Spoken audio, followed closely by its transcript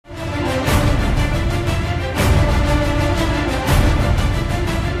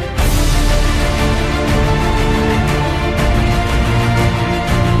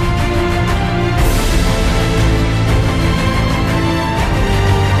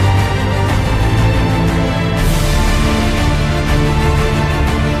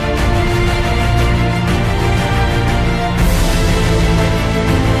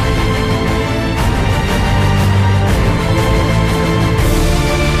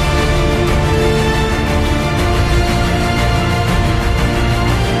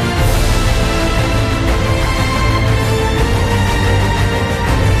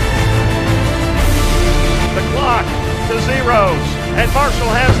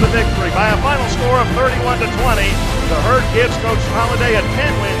the victory by a final score of 31-20. The Herd gives Coach Holliday a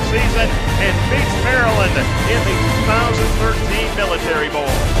 10-win season and beats Maryland in the 2013 Military Bowl.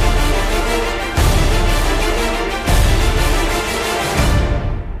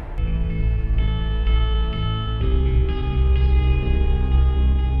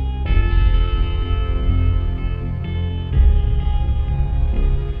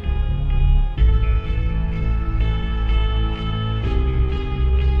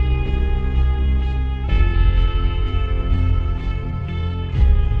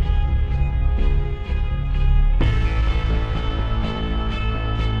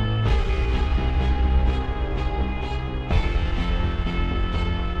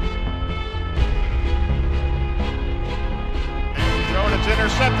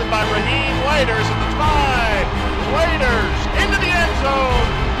 Intercepted by Raheem Waiters at the 5. Waiters into the end zone.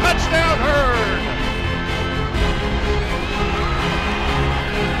 Touchdown Herd.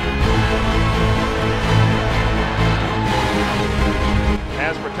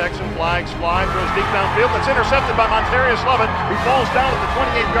 Has protection, flags fly, throws deep downfield. That's intercepted by Montarius Lovett, who falls down at the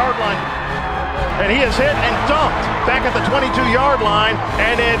 28-yard line. And he is hit and dumped back at the 22-yard line.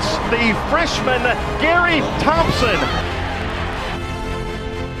 And it's the freshman Gary Thompson.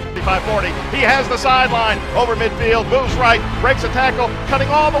 540. He has the sideline over midfield, moves right, breaks a tackle, cutting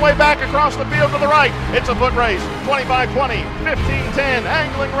all the way back across the field to the right. It's a foot race. 25-20, 15-10,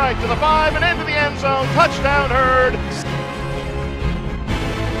 angling right to the 5 and into the end zone. Touchdown Herd.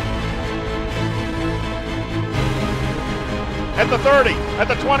 At the 30, at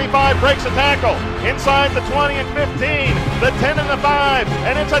the 25, breaks a tackle. Inside the 20 and 15, the 10 and the 5,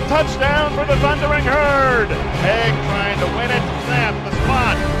 and it's a touchdown for the Thundering Herd. Haig trying to win it, snap the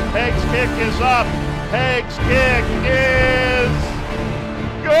spot. Haig's kick is up. Haig's kick is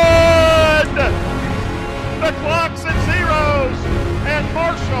good. The clock's at zeros, and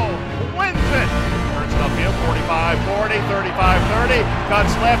Marshall wins it. Turns upfield, 45-40, 35-30.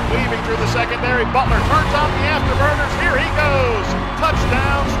 Cuts left, weaving through the secondary. Butler turns on the afterburners. Here he goes.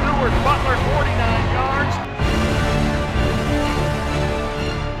 Touchdown, Stewart Butler, 49 yards.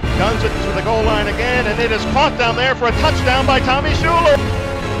 Guns it to the goal line again, and it is caught down there for a touchdown by Tommy Schuler.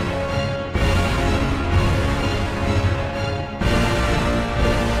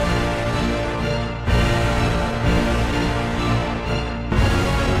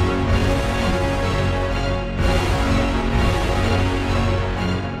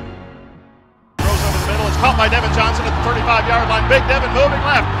 Caught by Devin Johnson at the 35-yard line. Big Devin moving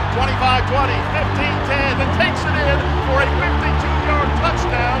left. 25-20, 15-10, and takes it in for a 52-yard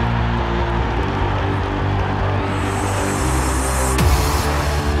touchdown.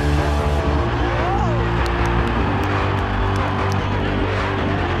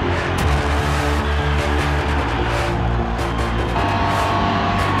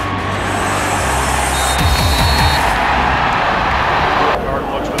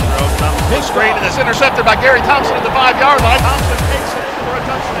 Screen, and it's intercepted by Gary Thompson at the 5-yard line. Thompson takes it in for a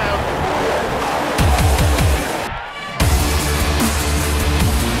touchdown.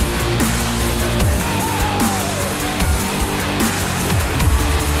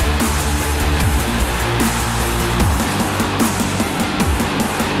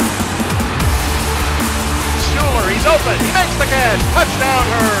 Schuler, he's open. He makes the catch. Touchdown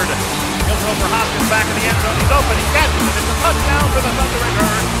Herd. He'll go for Hoskins back in the end zone. He's open. He catches it. It's a touchdown for the Thundering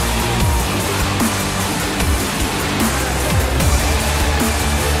Herd.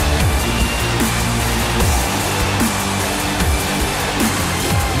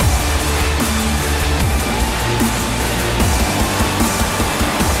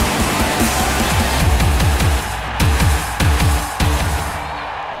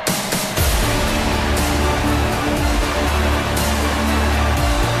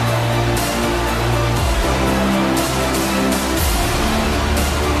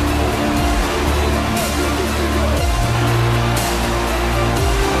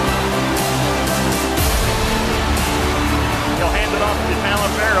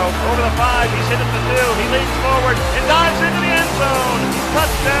 Over the 5, he's hit at the 2, he leans forward and dives into the end zone.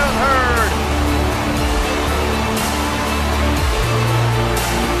 Touchdown Herd.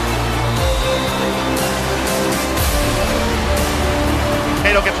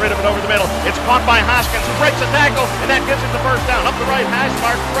 Cato gets rid of it over the middle. It's caught by Hoskins, who breaks a tackle, and that gives him the first down. Up the right hash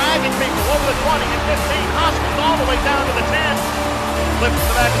mark, dragging people over the 20 and 15. Hoskins all the way down to the 10. Flips to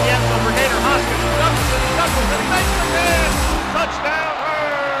the back of the end zone for Gator. Hoskins, Douglas, and he makes the catch. Touchdown.